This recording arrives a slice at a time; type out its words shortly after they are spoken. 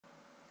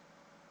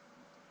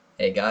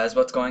Hey guys,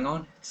 what's going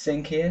on?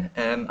 Sync here.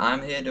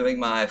 I'm here doing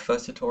my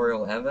first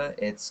tutorial ever.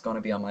 It's going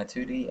to be on my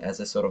 2D as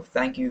a sort of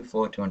thank you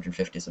for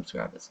 250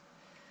 subscribers.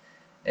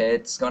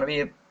 It's going to be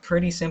a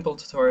pretty simple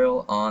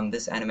tutorial on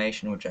this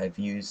animation which I've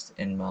used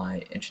in my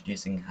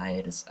Introducing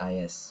Hiatus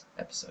IS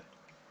episode.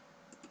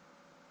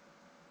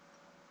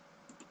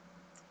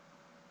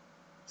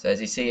 So as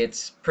you see,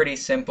 it's pretty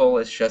simple.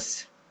 It's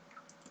just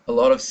a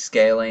lot of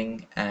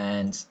scaling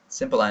and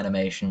simple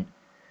animation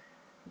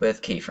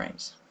with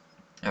keyframes.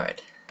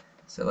 Alright,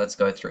 so let's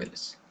go through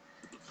this.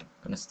 I'm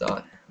going to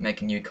start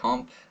making new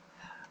comp.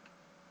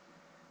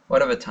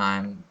 Whatever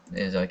time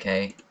is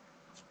okay.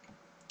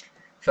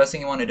 First thing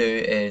you want to do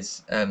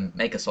is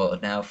make a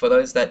solid. Now for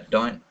those that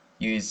don't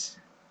use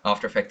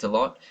After Effects a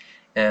lot,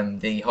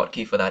 the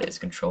hotkey for that is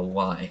Control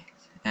Y,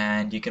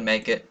 and you can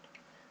make it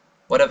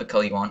whatever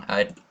color you want.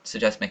 I'd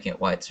suggest making it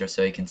white just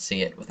so you can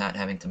see it without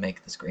having to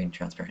make the screen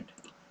transparent.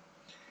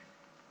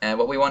 And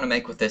what we want to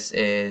make with this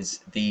is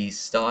the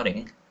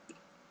starting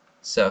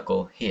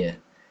circle here.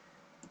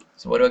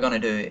 So what we're going to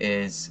do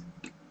is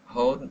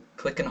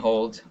click and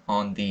hold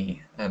on the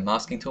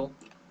masking tool,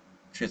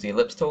 choose the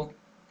ellipse tool,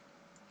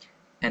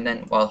 and then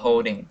while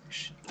holding,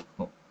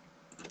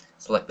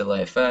 select the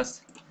layer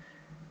first,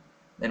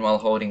 then while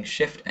holding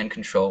shift and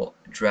control,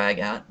 drag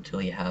out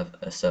until you have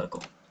a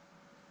circle.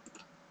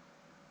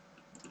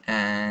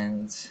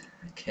 And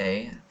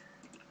okay,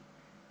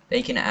 then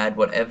you can add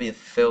whatever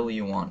fill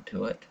you want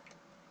to it,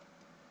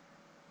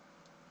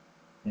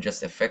 and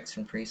just effects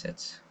and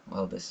presets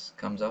while this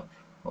comes up.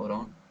 Hold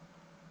on.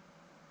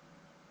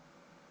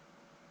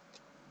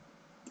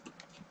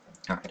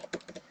 Alright.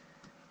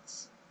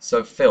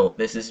 So fill,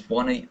 this is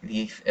one of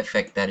the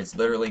effect that is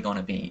literally going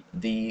to be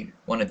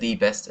one of the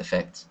best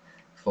effects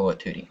for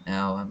 2D.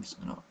 Now I'm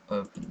just going to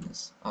open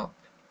this up.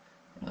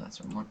 No, that's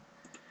the wrong one.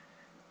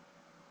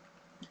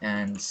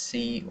 And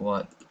see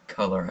what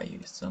color I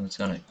used. So I'm just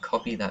going to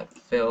copy that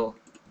fill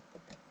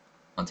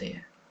onto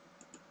here.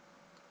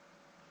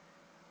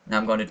 Now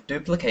I'm going to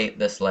duplicate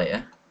this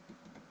layer.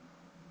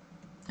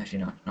 Actually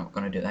no, I'm not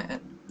going to do that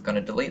yet. I'm going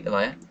to delete the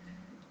layer.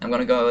 I'm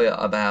going to go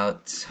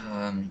about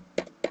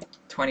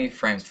 20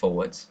 frames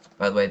forwards.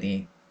 By the way,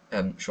 the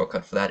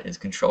shortcut for that is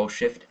Control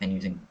Shift, and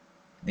using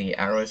the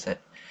arrows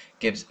that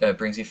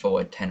brings you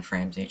forward 10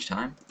 frames each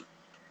time.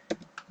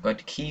 I'm going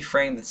to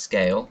keyframe the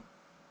scale,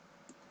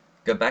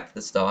 go back to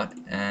the start,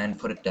 and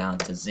put it down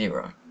to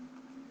 0.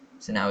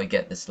 So now we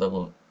get this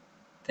little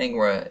thing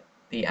where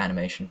the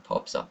animation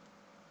pops up.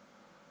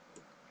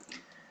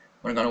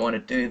 What I'm going to want to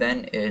do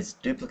then is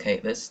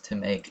duplicate this to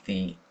make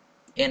the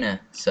inner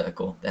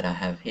circle that I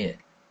have here.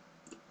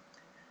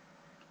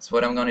 So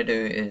what I'm going to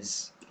do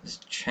is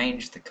just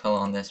change the color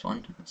on this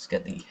one. Let's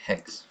get the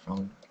hex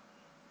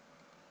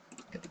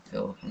get the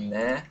fill from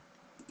there.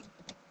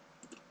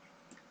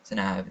 So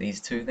now I have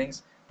these two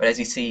things. But as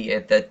you see,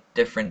 the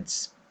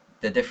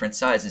different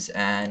sizes,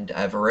 and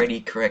I've already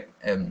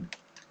keyframed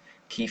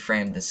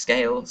the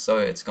scale, so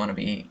it's going to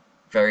be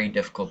very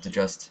difficult to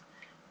just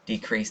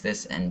decrease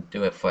this and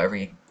do it for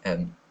every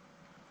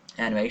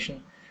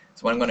animation.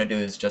 So what I'm going to do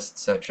is just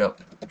search up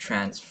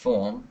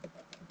transform,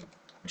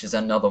 which is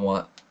another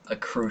one, a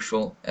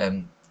crucial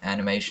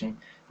animation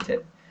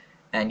tip,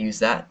 and use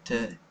that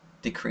to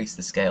decrease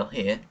the scale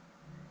here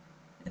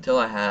until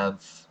I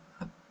have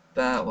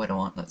about what I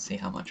want. Let's see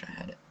how much I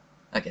had it.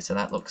 Okay, so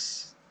that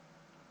looks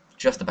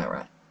just about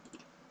right.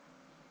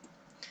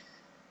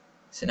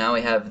 So now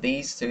we have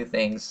these two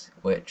things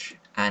which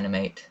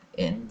animate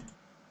in.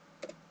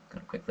 I'm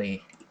gonna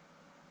quickly,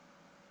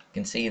 you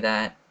can see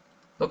that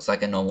looks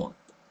like a normal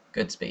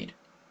good speed.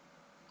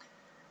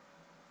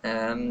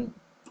 However,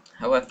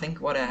 I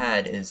think what I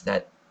had is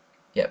that,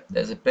 yep,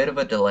 there's a bit of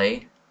a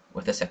delay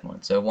with the second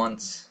one. So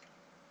once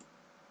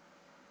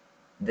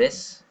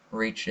this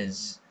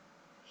reaches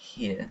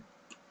here,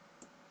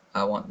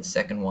 I want the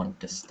second one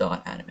to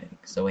start animating.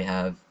 So we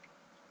have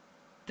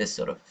this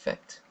sort of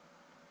effect.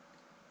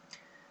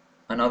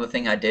 Another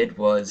thing I did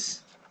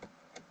was,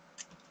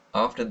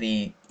 after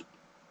the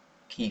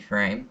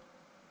keyframe,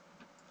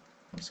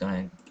 I'm just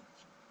going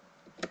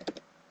to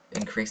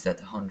increase that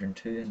to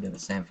 102 and do the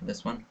same for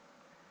this one.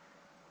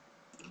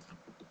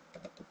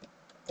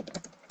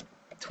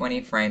 20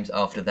 frames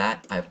after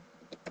that, I've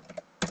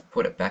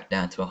put it back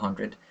down to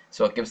 100,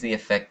 so it gives the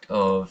effect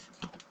of,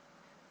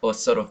 or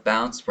sort of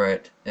bounce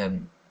where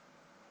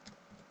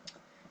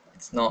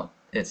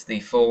it's the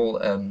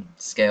full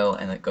scale,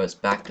 and it goes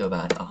back to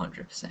about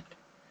 100%.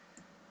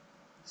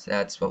 So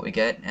that's what we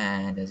get,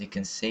 and as you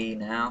can see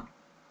now,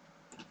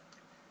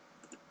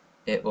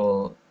 it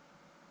will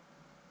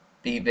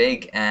be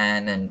big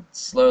and then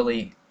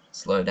slowly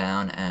slow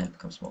down and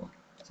become smaller.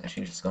 So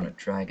actually just going to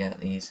drag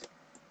out these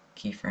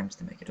keyframes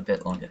to make it a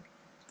bit longer.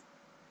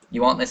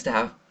 You want this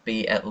to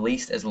be at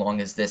least as long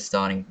as this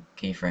starting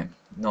keyframe,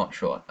 not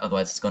short,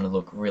 otherwise it's going to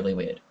look really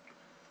weird.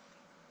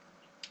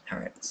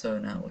 Alright, so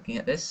now looking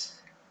at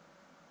this,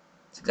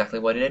 it's exactly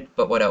what it did,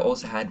 but what I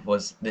also had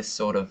was this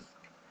sort of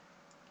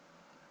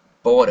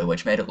border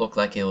which made it look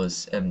like it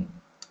was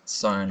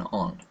sewn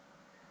on.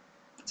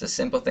 It's a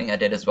simple thing I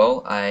did as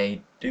well. I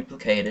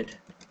duplicated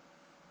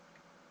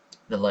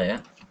the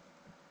layer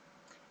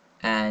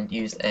and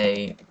used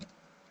an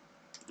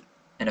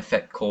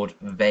effect called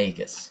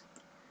Vegas.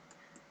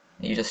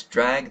 You just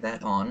drag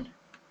that on,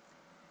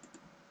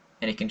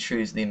 and you can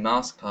choose the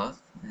mask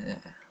path.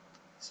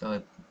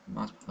 So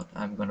mask path,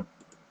 I'm gonna,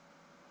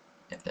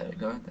 yeah, there we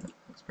go. That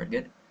looks pretty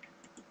good.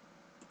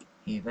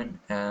 Even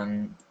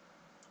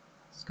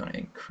it's gonna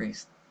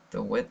increase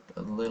the width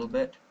a little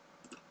bit.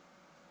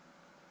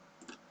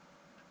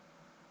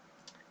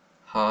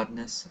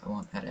 Hardness, I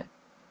want that at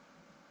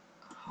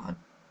hard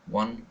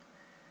 1,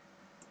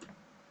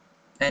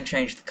 and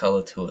change the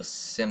color to a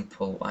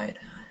simple white.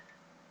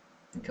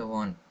 I think I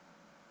want,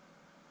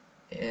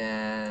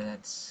 yeah,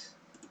 that's,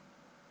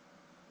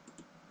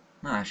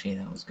 no, actually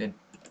that was good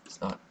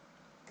start.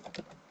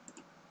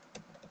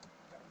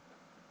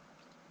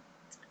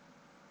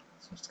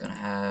 So it's gonna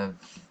have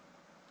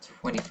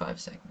 25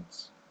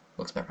 segments.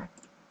 Looks about right.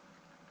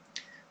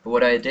 But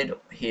what I did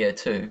here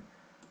too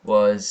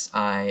was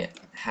I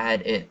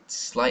had it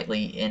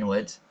slightly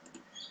inwards.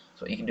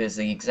 So what you can do is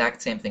the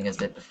exact same thing as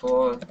did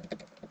before.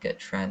 Get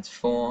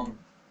transform.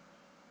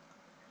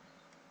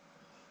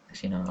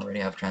 Actually no, I already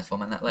have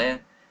transform on that layer.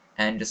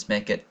 And just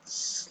make it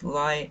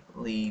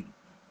slightly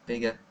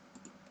bigger.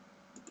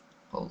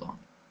 Hold on.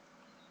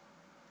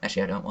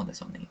 Actually I don't want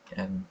this on the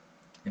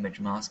image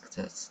mask.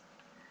 So it's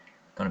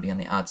going to be on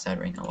the outside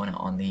ring. I want it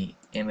on the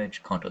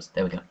image contours.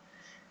 There we go.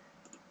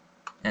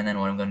 And then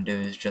what I'm going to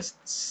do is just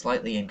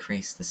slightly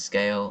increase the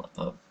scale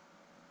of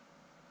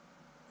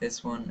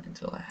this one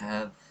until I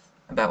have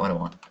about what I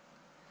want.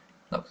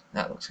 Look,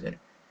 that looks good.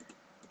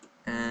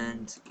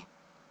 And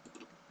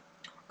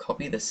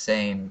copy the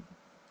same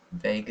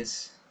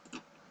Vegas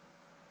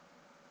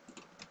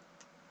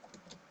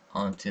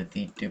onto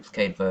the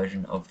duplicate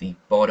version of the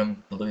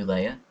bottom blue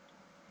layer.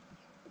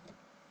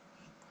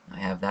 I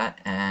have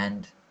that,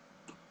 and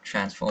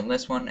transform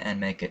this one and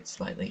make it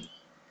slightly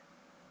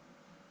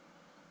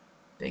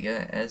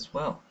bigger as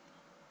well.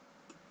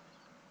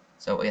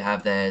 So what we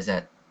have there is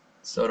that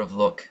sort of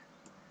look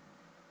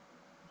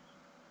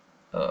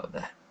of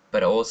that,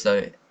 but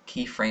also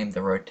keyframe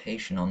the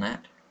rotation on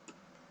that.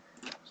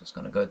 So it's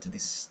going to go to the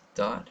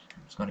start.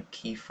 I'm just going to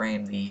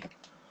keyframe the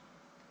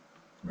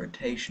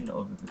rotation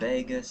of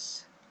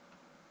Vegas.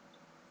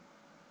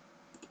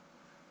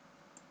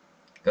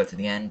 Go to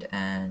the end,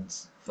 and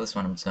for this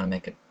one I'm just going to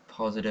make it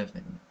positive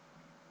and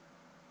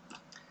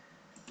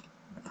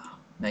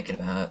make it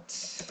about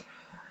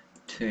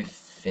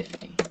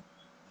 250.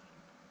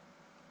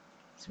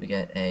 So we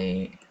get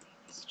a,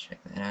 let's check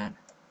that out.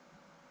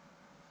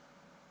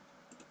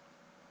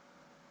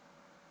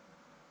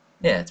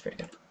 Yeah, it's pretty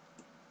good.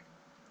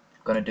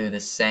 I'm going to do the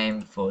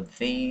same for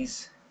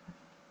these.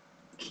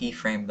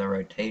 Keyframe the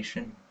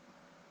rotation,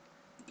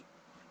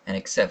 and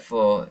except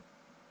for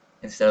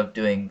instead of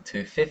doing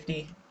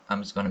 250,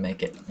 I'm just going to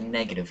make it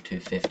negative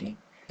 250.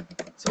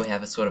 So we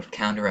have a sort of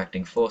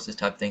counteracting forces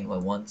type thing where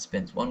one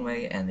spins one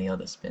way and the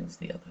other spins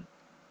the other.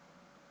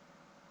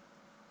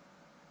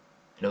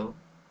 Hello?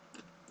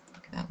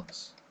 Okay, that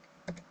looks...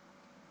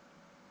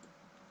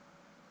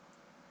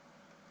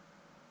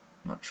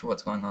 Not sure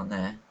what's going on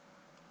there.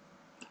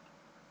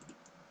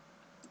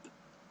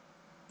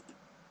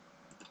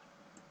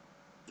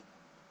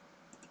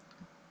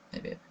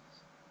 Maybe it...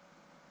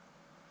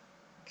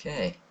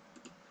 Okay.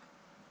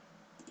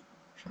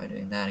 Try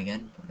doing that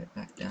again. Put it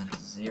back down to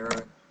 0.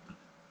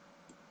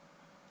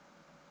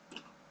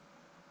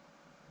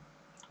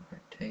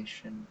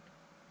 Rotation.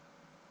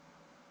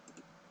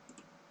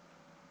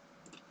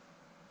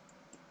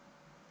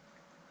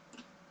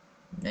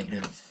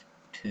 Negative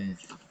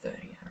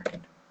 230, I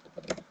reckon.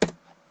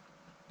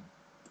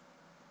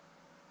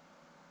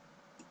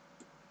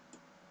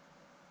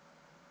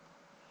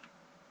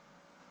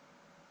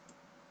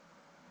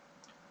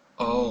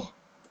 Oh,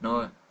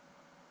 no.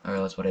 I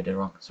realized what I did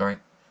wrong. Sorry.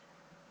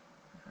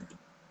 I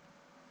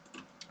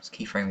was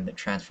keyframing the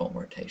transform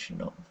rotation,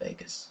 not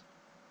Vegas.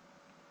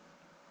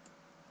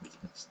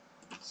 Let's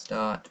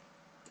start,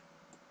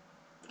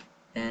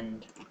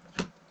 end,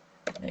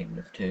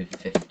 negative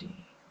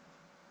 250.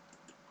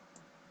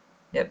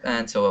 Yep,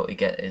 and so what we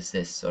get is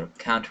this sort of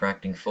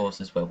counteracting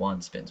forces where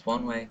one spins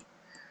one way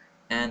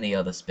and the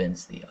other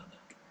spins the other.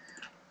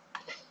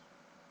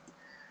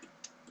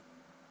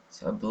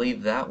 So I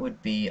believe that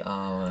would be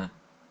our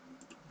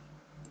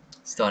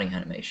starting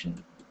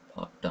animation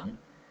part done.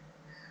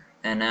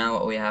 And now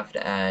what we have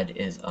to add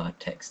is our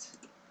text.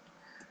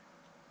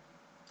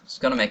 Just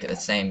gonna make it the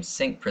same.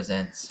 Sync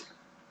presents.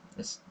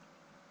 Let's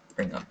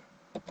bring up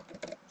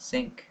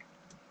sync.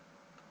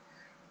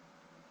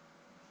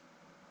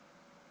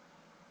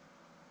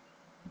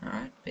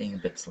 Alright, being a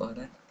bit slow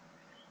there.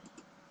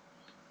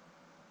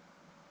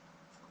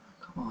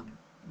 Come on.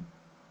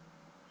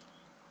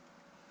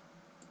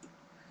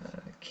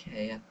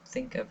 Okay, I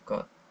think I've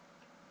got...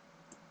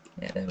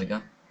 Yeah, there we go.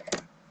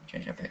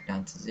 Change that back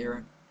down to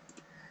 0.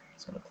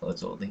 Just gonna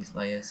close all these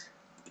layers.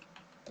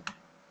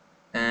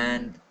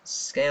 And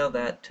scale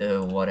that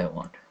to what I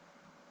want.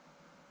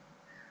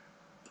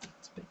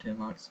 It's a bit too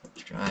much, so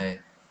let's try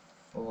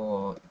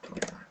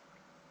 425.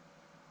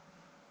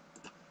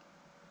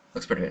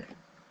 Looks pretty good.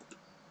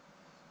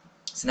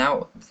 So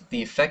now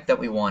the effect that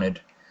we wanted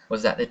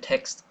was that the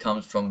text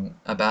comes from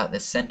about the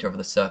center of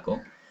the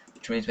circle,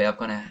 which means we are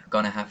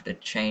gonna have to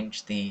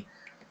change the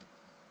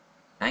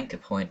anchor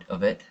point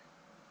of it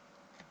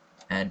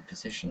and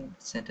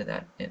center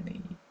that in the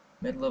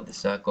middle of the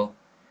circle,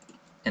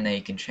 and then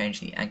you can change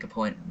the anchor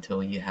point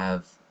until you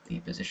have the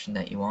position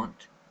that you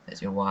want.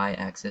 There's your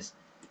y-axis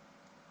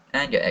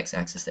and your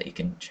x-axis that you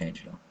can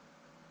change it on.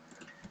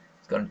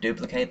 It's going to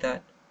duplicate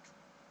that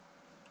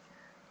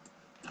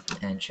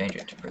and change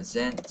it to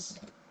presents.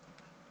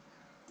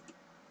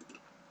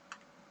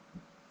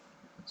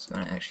 It's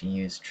going to actually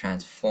use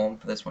transform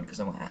for this one because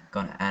I'm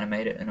going to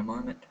animate it in a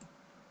moment.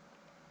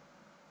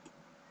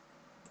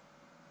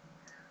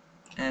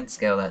 And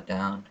scale that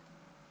down.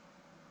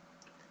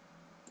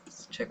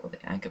 Let's check what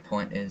the anchor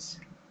point is.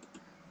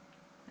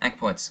 Anchor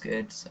point's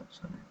good, so I'm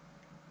just gonna...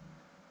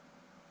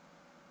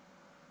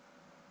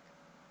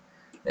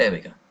 There we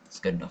go, it's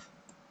good enough.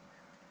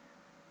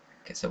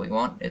 Okay, so we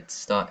want it to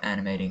start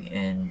animating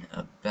in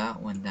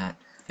about when that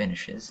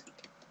finishes.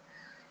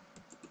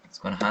 It's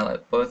going to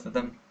highlight both of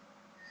them.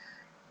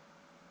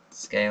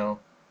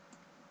 Scale.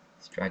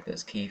 Let's drag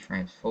those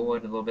keyframes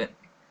forward a little bit.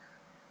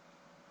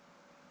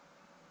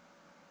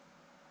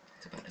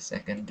 It's about a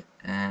second,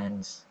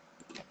 and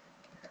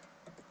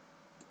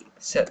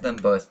set them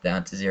both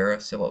down to 0.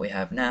 So what we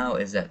have now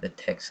is that the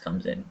text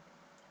comes in,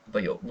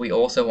 but we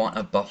also want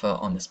a buffer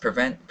on this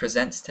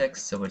presents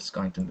text, so we're just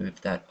going to move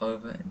that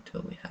over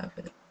until we have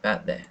it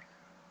about there.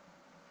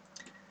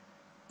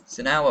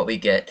 So now what we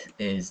get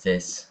is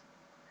this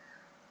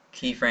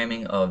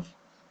keyframing of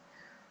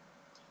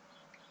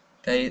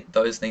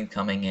those things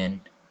coming in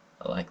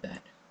like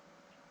that.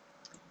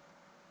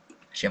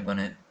 Actually, I'm going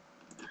to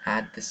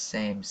add the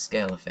same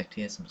scale effect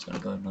here, so I'm just going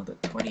to go another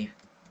 20.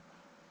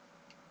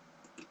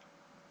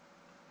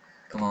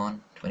 Come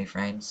on, 20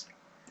 frames.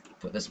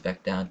 Put this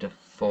back down to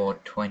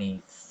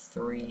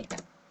 423.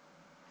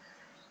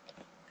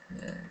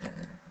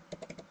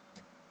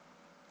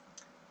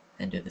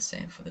 And do the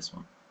same for this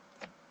one.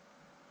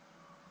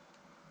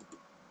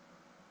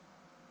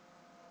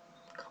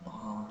 Come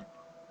on.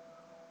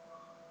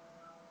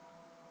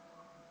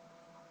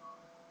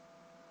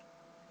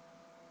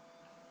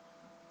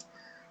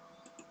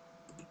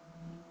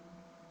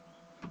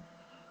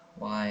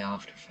 Why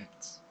After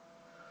Effects?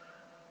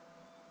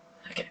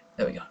 Okay,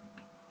 there we go.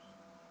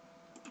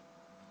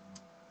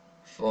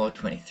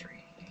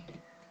 423.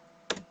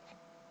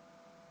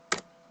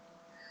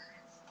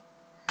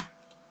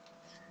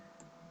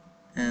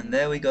 And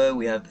there we go,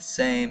 we have the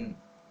same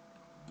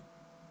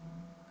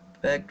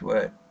effect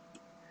where it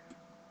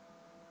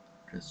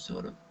just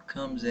sort of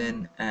comes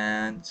in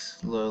and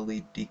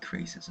slowly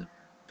decreases a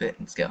bit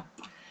in scale.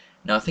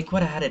 Now I think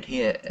what I added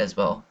here as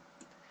well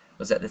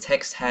was that the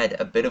text had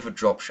a bit of a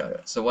drop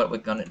shadow. So what we're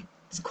gonna,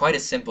 it's quite a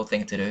simple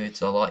thing to do,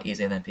 it's a lot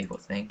easier than people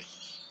think.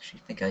 Actually,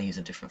 I think I use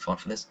a different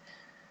font for this.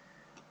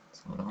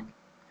 So hold on.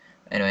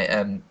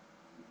 Anyway,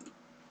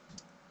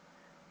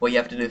 what you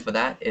have to do for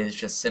that is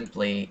just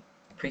simply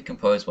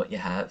pre-compose what you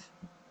have.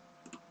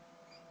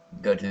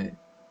 Go to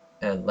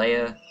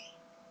layer,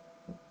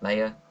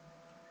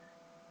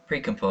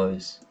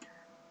 pre-compose,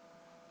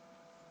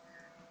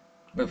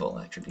 move all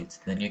attributes,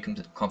 then new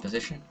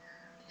composition,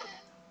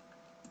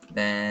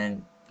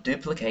 then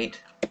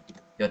duplicate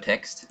your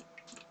text,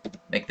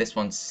 make this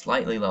one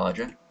slightly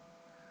larger.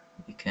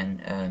 You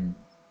can,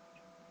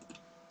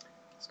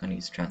 just going to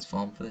use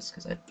transform for this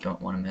because I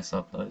don't want to mess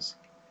up those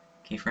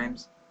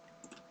keyframes.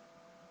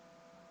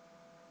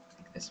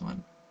 Make this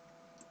one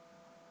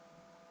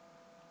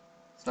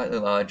slightly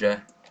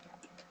larger,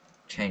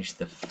 change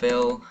the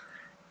fill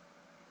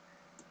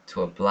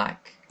to a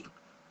black,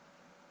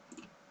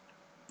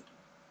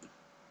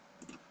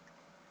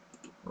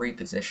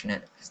 reposition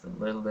it just a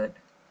little bit.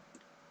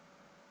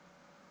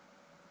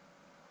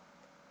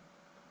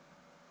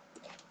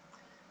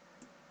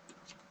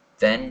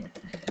 Then,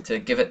 to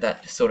give it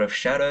that sort of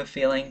shadow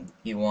feeling,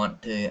 you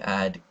want to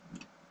add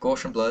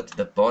Gaussian blur to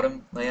the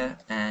bottom layer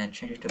and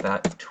change it to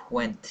about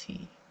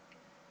 20.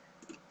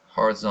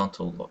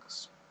 Horizontal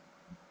looks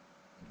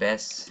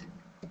best.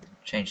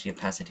 Change the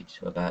opacity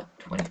to about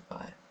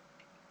 25.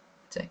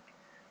 Say.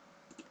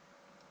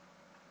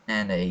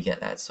 And there you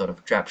get that sort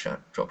of drop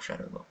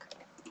shadow look.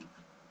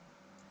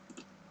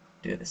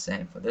 Do the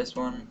same for this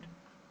one.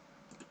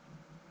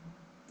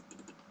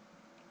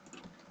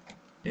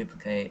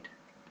 Duplicate.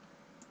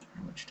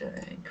 How much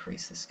to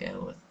increase the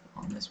scale with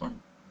on this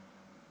one?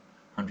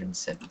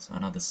 107, so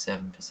another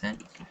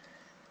 7%.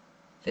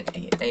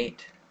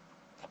 58.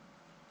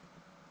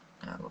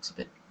 That looks a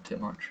bit too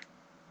much.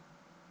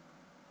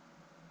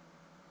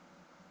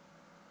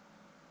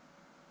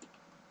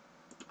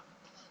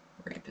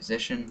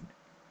 Reposition.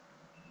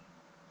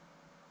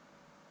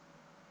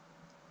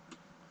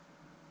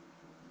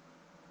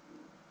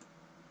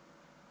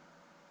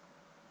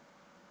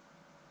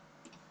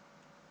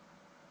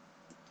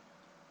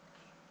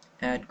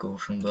 Add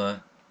Gaussian blur.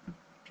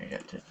 Change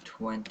that to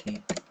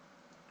 20.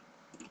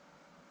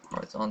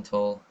 that's on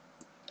tool.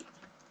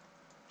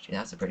 Gee,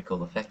 that's a pretty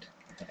cool effect.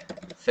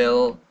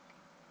 Fill,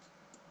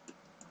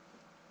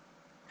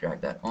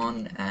 drag that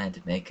on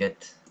and make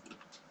it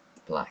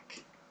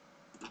black.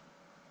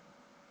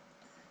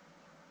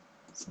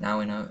 So now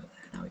we know,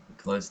 now we can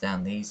close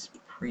down these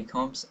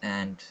pre-comps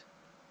and,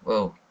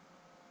 whoa,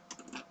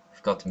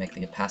 forgot to make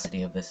the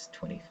opacity of this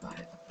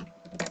 25.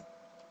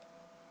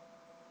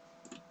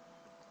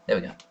 There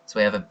we go. So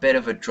we have a bit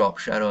of a drop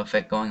shadow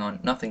effect going on,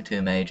 nothing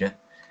too major,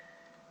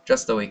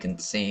 just so we can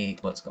see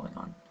what's going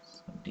on.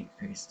 So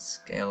decrease the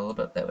scale a little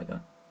bit, there we go.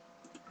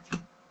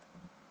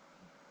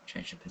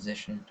 Change the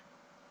position.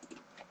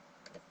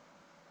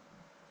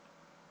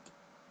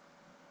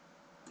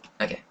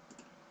 Okay.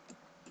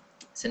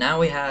 So now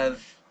we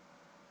have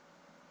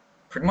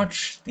pretty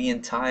much the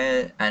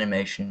entire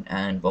animation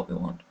and what we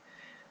want.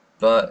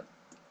 But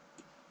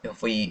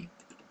if we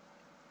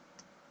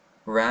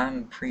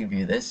RAM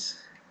preview this,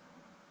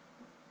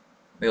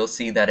 we'll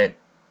see that it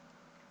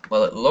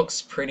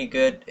looks pretty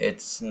good,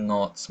 it's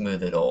not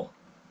smooth at all.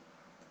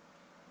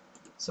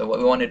 So what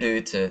we want to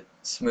do to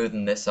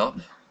smoothen this up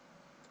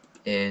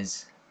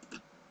is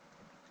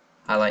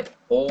highlight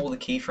all the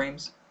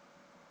keyframes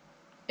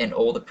and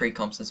all the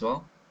pre-comps as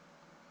well,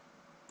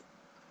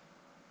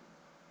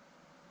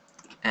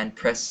 and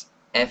press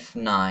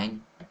F9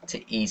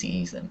 to easy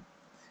ease them.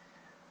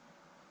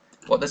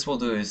 What this will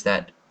do is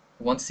that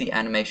once the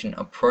animation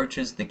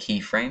approaches the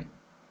keyframe,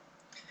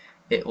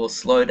 it will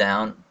slow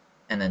down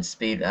and then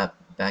speed up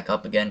back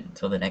up again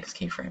until the next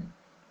keyframe,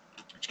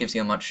 which gives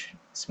you a much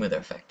smoother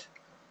effect.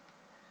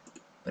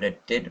 But I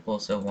did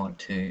also want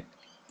to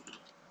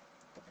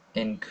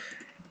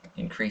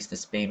increase the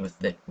speed with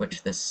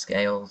which this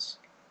scales.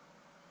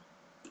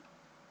 I'm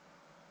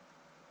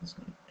just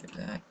going to do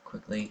that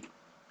quickly.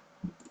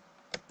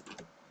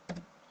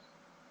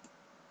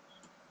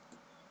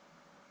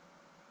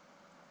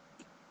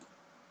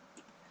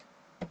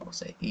 We'll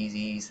say easy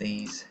ease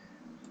these.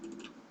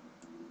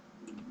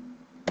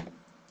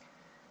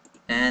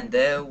 And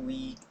there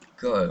we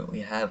go.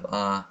 We have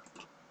our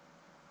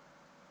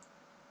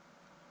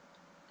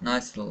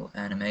nice little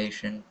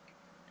animation.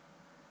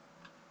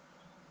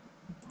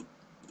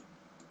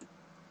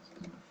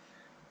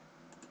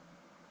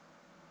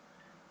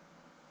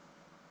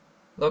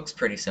 Looks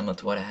pretty similar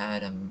to what I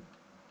had.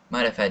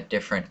 Might have had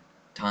different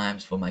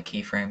times for my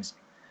keyframes,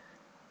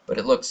 but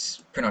it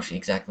looks pretty much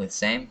exactly the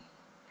same.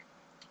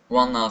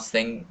 One last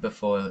thing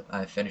before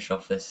I finish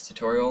off this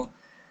tutorial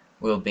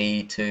will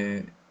be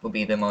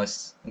the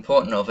most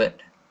important of it,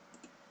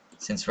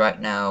 since right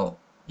now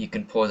you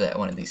can pause at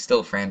one of these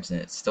still frames and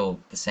it's still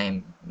the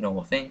same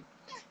normal thing.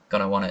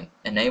 Gonna want to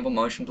enable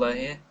motion blur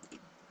here,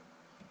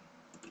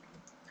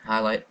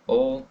 highlight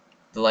all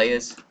the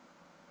layers,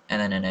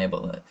 and then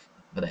enable it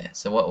over there.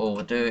 So what we'll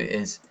do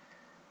is,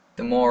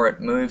 the more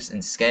it moves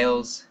and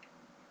scales,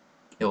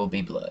 it will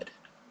be blurred.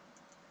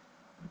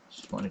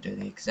 Just want to do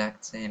the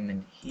exact same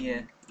in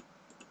here.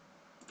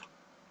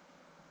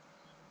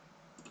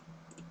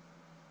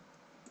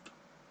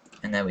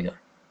 And there we go.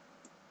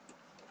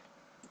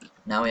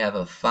 Now we have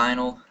a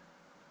final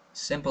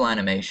simple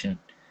animation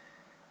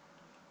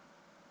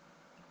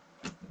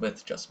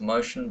with just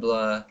motion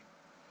blur,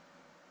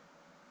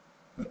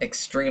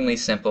 extremely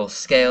simple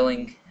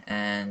scaling,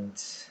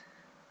 and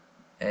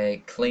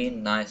a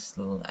clean, nice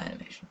little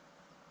animation.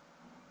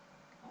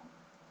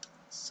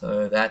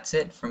 So that's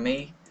it from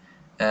me.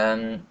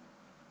 I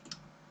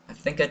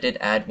think I did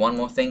add one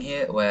more thing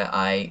here where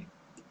I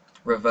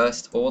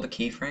reversed all the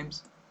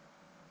keyframes.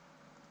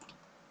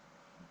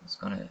 I'm just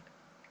gonna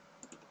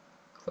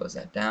close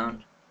that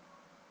down.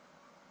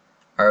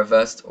 I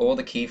reversed all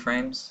the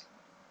keyframes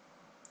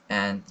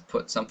and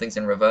put some things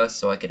in reverse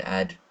so I could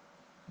add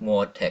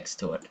more text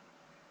to it.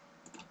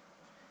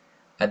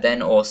 I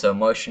then also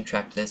motion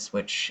tracked this,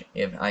 which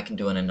if I can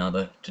do in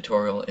another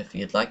tutorial. If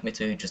you'd like me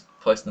to, just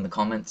post in the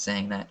comments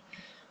saying that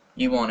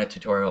you want a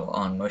tutorial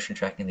on motion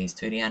tracking these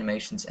 2D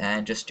animations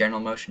and just general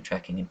motion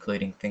tracking,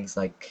 including things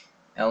like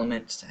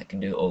elements. I can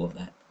do all of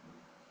that.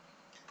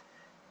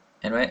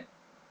 Anyway,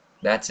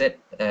 that's it.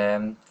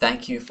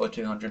 Thank you for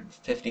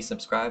 250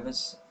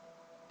 subscribers.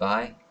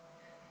 Bye.